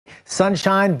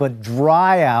sunshine, but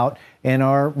dry out. And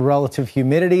our relative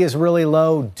humidity is really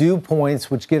low, dew points,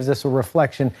 which gives us a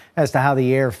reflection as to how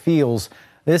the air feels.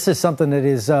 This is something that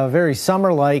is very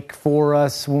summer-like for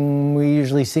us. We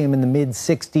usually see them in the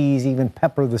mid-60s, even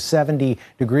pepper the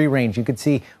 70-degree range. You can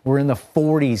see we're in the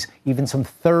 40s, even some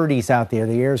 30s out there.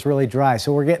 The air is really dry,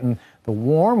 so we're getting the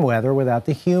warm weather without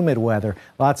the humid weather.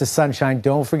 Lots of sunshine.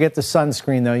 Don't forget the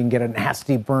sunscreen, though. You can get a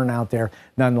nasty burn out there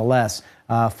nonetheless.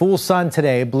 Full sun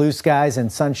today, blue skies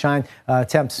and sunshine.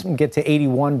 Temps get to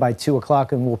 81 by 2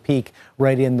 o'clock, and we'll peak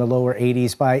right in the lower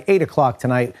 80s. By 8 o'clock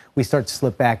tonight, we start to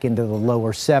slip back into the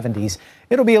lower 70s.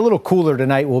 It'll be a little cooler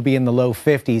tonight. We'll be in the low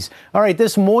 50s. All right,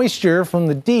 this moisture from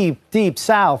the deep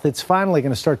south, it's finally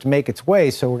going to start to make its way,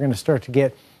 so we're going to start to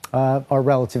get our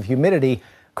relative humidity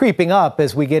creeping up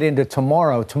as we get into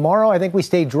tomorrow. Tomorrow, I think we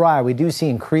stay dry. We do see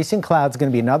increasing clouds. It's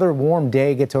going to be another warm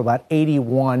day, get to about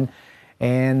 81.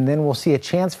 And then we'll see a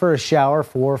chance for a shower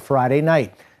for Friday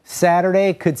night.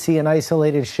 Saturday could see an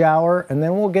isolated shower, and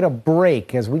then we'll get a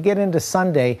break as we get into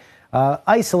Sunday.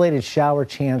 Isolated shower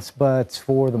chance, but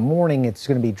for the morning it's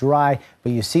going to be dry.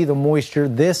 But you see the moisture.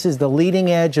 This is the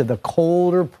leading edge of the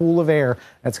colder pool of air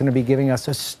that's going to be giving us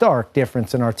a stark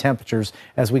difference in our temperatures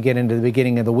as we get into the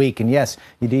beginning of the week. And yes,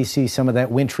 you do see some of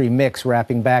that wintry mix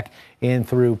wrapping back in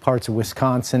through parts of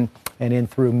Wisconsin and in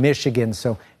through Michigan.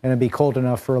 So going to be cold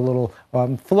enough for a little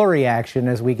flurry action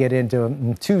as we get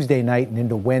into Tuesday night and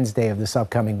into Wednesday of this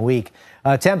upcoming week.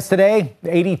 Temps today,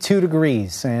 82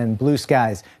 degrees and blue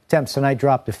skies. Temps tonight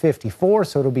drop to 54,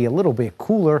 so it'll be a little bit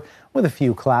cooler with a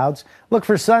few clouds. Look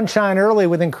for sunshine early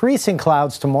with increasing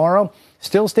clouds tomorrow.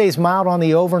 Still stays mild on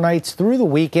the overnights through the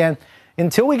weekend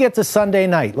until we get to Sunday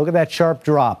night. Look at that sharp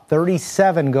drop,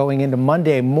 37 going into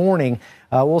Monday morning.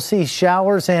 We'll see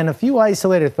showers and a few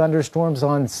isolated thunderstorms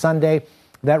on Sunday.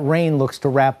 That rain looks to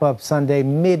wrap up Sunday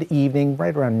mid-evening,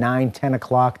 right around 9, 10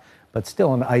 o'clock, but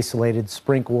still an isolated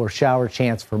sprinkle or shower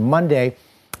chance for Monday.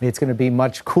 It's going to be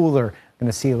much cooler.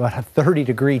 Going to see about a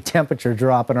 30-degree temperature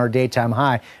drop in our daytime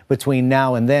high between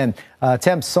now and then.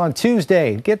 Temps on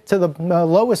Tuesday get to the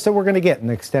lowest that we're going to get in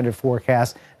the extended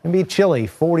forecast. It'll be chilly,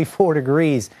 44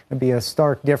 degrees. It'll be a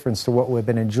stark difference to what we've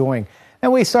been enjoying.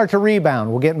 And we start to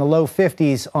rebound. We'll get in the low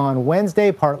 50s on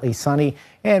Wednesday, partly sunny,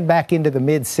 and back into the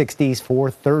mid-60s for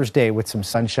Thursday with some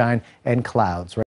sunshine and clouds.